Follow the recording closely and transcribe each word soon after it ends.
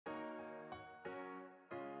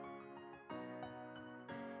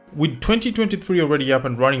With 2023 already up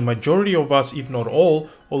and running, majority of us, if not all,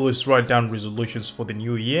 always write down resolutions for the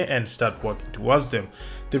new year and start working towards them.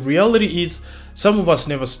 The reality is, some of us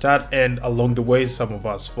never start, and along the way, some of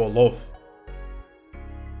us fall off.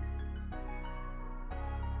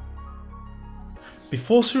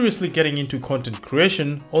 Before seriously getting into content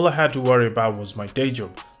creation, all I had to worry about was my day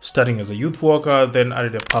job. Starting as a youth worker, then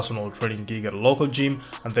added a personal training gig at a local gym,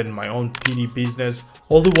 and then my own PD business,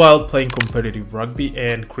 all the while playing competitive rugby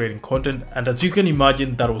and creating content, and as you can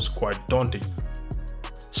imagine, that was quite daunting.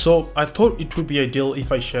 So I thought it would be ideal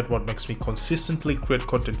if I shared what makes me consistently create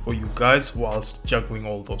content for you guys whilst juggling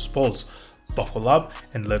all those balls. Buckle up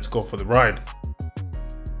and let's go for the ride.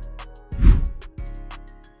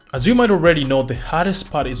 As you might already know, the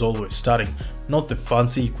hardest part is always starting, not the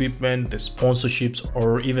fancy equipment, the sponsorships,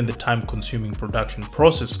 or even the time-consuming production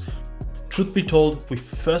process. Truth be told, we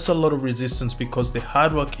face a lot of resistance because the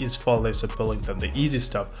hard work is far less appealing than the easy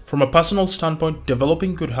stuff. From a personal standpoint,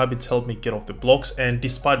 developing good habits helped me get off the blocks, and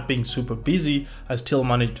despite being super busy, I still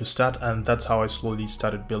managed to start, and that's how I slowly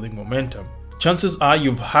started building momentum. Chances are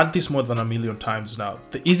you've heard this more than a million times now.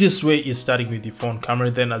 The easiest way is starting with your phone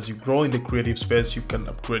camera, then as you grow in the creative space, you can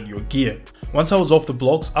upgrade your gear. Once I was off the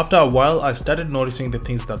blocks, after a while I started noticing the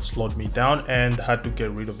things that slowed me down and had to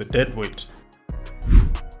get rid of the dead weight.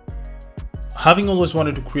 Having always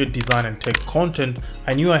wanted to create design and tech content,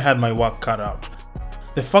 I knew I had my work cut out.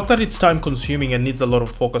 The fact that it's time consuming and needs a lot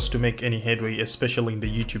of focus to make any headway, especially in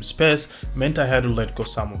the YouTube space, meant I had to let go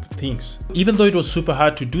some of the things. Even though it was super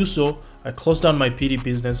hard to do so, I closed down my PD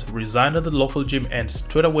business, resigned at the local gym, and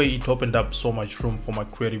straight away it opened up so much room for my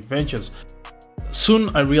creative ventures.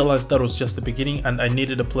 Soon I realized that was just the beginning and I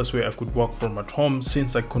needed a place where I could work from at home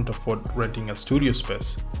since I couldn't afford renting a studio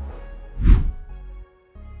space.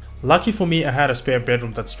 Lucky for me, I had a spare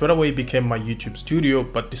bedroom that straight away became my YouTube studio,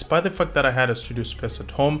 but despite the fact that I had a studio space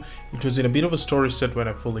at home, it was in a bit of a storage set when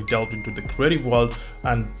I fully delved into the creative world,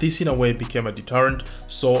 and this in a way became a deterrent,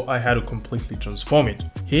 so I had to completely transform it.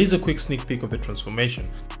 Here's a quick sneak peek of the transformation.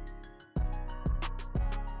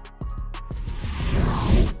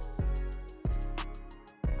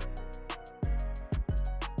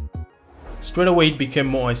 Straight away it became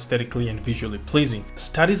more aesthetically and visually pleasing.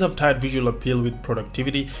 Studies have tied visual appeal with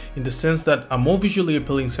productivity in the sense that a more visually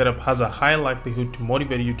appealing setup has a higher likelihood to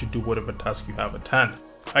motivate you to do whatever task you have at hand.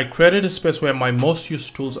 I created a space where my most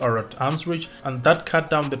used tools are at arm's reach, and that cut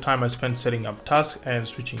down the time I spent setting up tasks and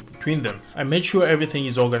switching between them. I made sure everything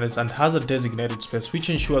is organized and has a designated space, which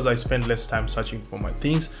ensures I spend less time searching for my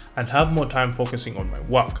things and have more time focusing on my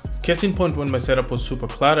work. Case in point, when my setup was super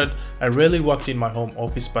cluttered, I rarely worked in my home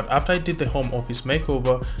office, but after I did the home office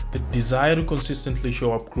makeover, the desire to consistently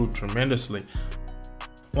show up grew tremendously.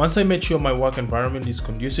 Once I made sure my work environment is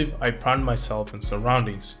conducive, I planned myself and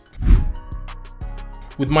surroundings.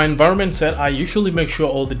 With my environment set, I usually make sure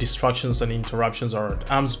all the distractions and interruptions are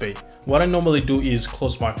at arm's bay. What I normally do is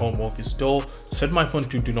close my home office door, set my phone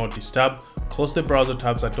to do not disturb, close the browser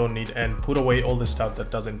tabs I don't need, and put away all the stuff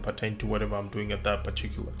that doesn't pertain to whatever I'm doing at that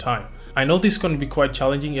particular time. I know this can be quite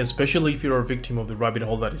challenging, especially if you're a victim of the rabbit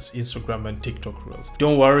hole that is Instagram and TikTok reels.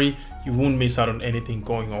 Don't worry, you won't miss out on anything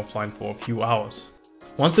going offline for a few hours.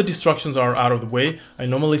 Once the distractions are out of the way, I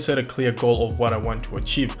normally set a clear goal of what I want to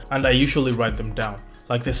achieve, and I usually write them down.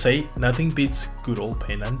 Like they say, nothing beats good old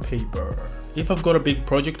pen and paper. If I've got a big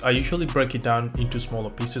project, I usually break it down into smaller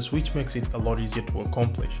pieces, which makes it a lot easier to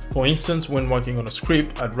accomplish. For instance, when working on a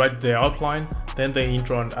script, I'd write the outline, then the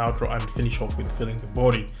intro and outro, and finish off with filling the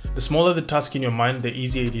body. The smaller the task in your mind, the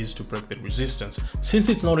easier it is to break the resistance. Since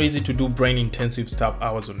it's not easy to do brain-intensive stuff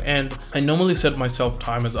hours on end, I normally set myself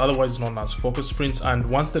timers, otherwise known as focus sprints, and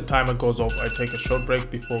once the timer goes off, I take a short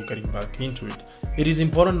break before getting back into it. It is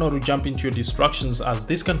important not to jump into your distractions, as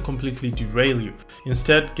this can completely derail you.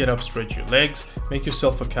 Instead, get up, stretch your legs, make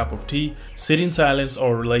yourself a cup of tea, sit in silence,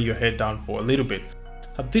 or lay your head down for a little bit.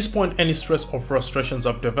 At this point, any stress or frustrations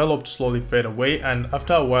I've developed slowly fade away, and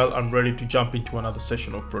after a while I'm ready to jump into another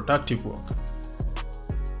session of productive work.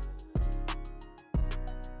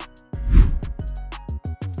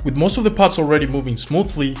 With most of the parts already moving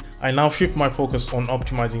smoothly, I now shift my focus on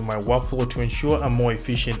optimizing my workflow to ensure I'm more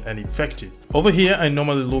efficient and effective. Over here, I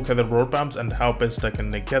normally look at the road bumps and how best I can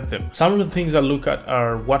negate them. Some of the things I look at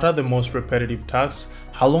are what are the most repetitive tasks,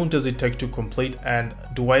 how long does it take to complete, and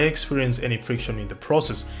do I experience any friction in the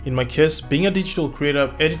process? In my case, being a digital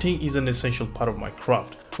creator, editing is an essential part of my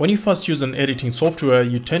craft. When you first use an editing software,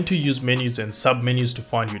 you tend to use menus and sub-menus to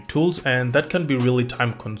find your tools, and that can be really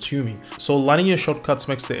time consuming. So learning your shortcuts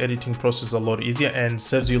makes the editing process a lot easier and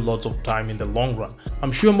saves you lots of time in the long run.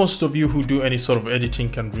 I'm sure most of you who do any sort of editing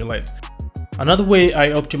can relate. Another way I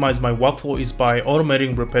optimize my workflow is by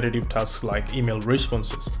automating repetitive tasks like email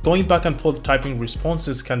responses. Going back and forth typing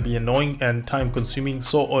responses can be annoying and time consuming,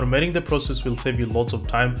 so automating the process will save you lots of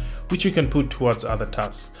time, which you can put towards other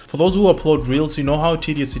tasks. For those who upload reels, you know how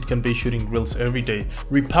tedious it can be shooting reels every day.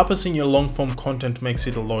 Repurposing your long form content makes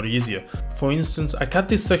it a lot easier. For instance, I cut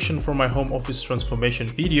this section from my home office transformation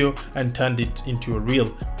video and turned it into a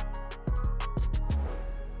reel.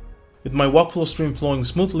 With my workflow stream flowing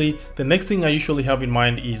smoothly, the next thing I usually have in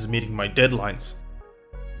mind is meeting my deadlines.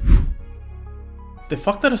 The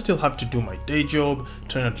fact that I still have to do my day job,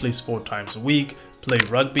 train at least 4 times a week, play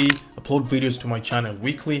rugby, upload videos to my channel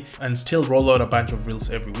weekly, and still roll out a bunch of reels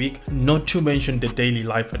every week, not to mention the daily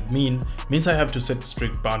life admin, means I have to set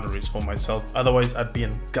strict boundaries for myself, otherwise I'd be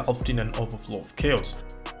engulfed in an overflow of chaos.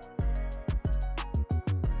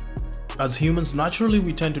 As humans, naturally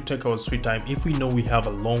we tend to take our sweet time if we know we have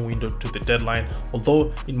a long window to the deadline,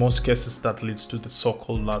 although in most cases that leads to the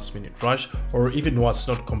so-called last minute rush, or even worse,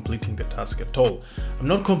 not completing the task at all. I'm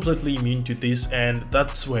not completely immune to this, and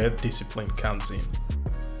that's where discipline comes in.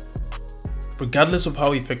 Regardless of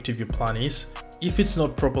how effective your plan is, if it's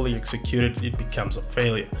not properly executed, it becomes a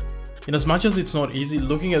failure. In as much as it's not easy,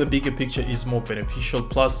 looking at the bigger picture is more beneficial.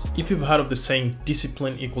 Plus, if you've heard of the saying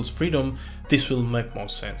discipline equals freedom, this will make more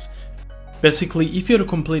sense. Basically, if you're to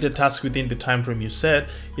complete a task within the time frame you set,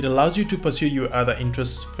 it allows you to pursue your other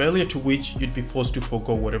interests, failure to which you'd be forced to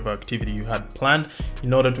forego whatever activity you had planned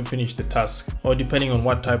in order to finish the task, or depending on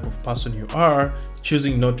what type of person you are,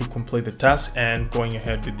 choosing not to complete the task and going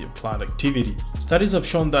ahead with your planned activity. Studies have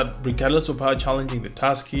shown that regardless of how challenging the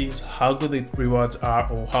task is, how good the rewards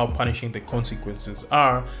are, or how punishing the consequences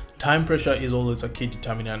are, time pressure is always a key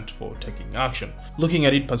determinant for taking action. Looking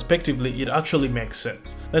at it prospectively, it actually makes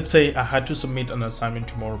sense. Let's say I had to submit an assignment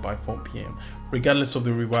tomorrow by 4 PM. Regardless of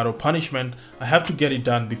the reward or punishment, I have to get it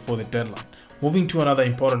done before the deadline. Moving to another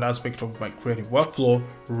important aspect of my creative workflow,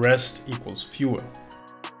 rest equals fuel.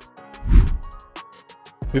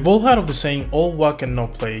 We've all heard of the saying, all work and no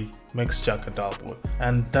play makes Jack a dull boy,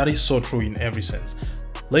 and that is so true in every sense.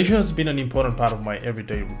 Leisure has been an important part of my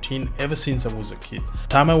everyday routine ever since I was a kid.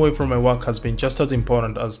 Time away from my work has been just as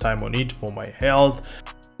important as time on it for my health,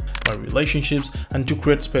 my relationships, and to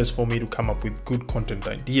create space for me to come up with good content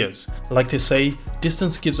ideas. Like they say,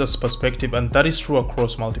 distance gives us perspective, and that is true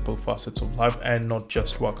across multiple facets of life and not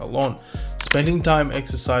just work alone. Spending time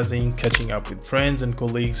exercising, catching up with friends and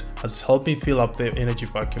colleagues has helped me fill up the energy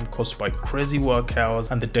vacuum caused by crazy work hours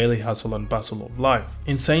and the daily hustle and bustle of life.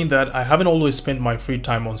 In saying that, I haven't always spent my free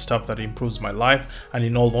time on stuff that improves my life, and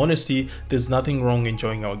in all honesty, there's nothing wrong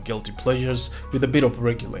enjoying our guilty pleasures with a bit of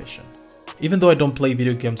regulation. Even though I don't play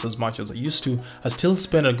video games as much as I used to, I still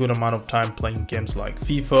spend a good amount of time playing games like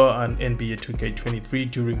FIFA and NBA 2K23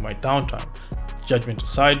 during my downtime. Judgment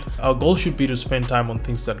aside, our goal should be to spend time on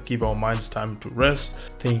things that give our minds time to rest,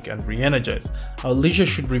 think, and re-energize. Our leisure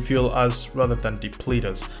should refuel us rather than deplete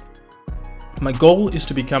us. My goal is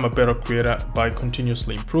to become a better creator by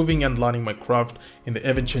continuously improving and learning my craft in the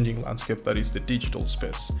ever-changing landscape that is the digital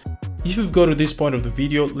space. If you've got to this point of the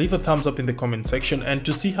video, leave a thumbs up in the comment section, and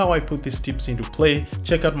to see how I put these tips into play,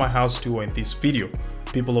 check out my house tour in this video.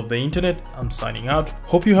 People of the internet, I'm signing out.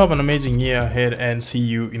 Hope you have an amazing year ahead, and see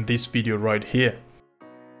you in this video right here.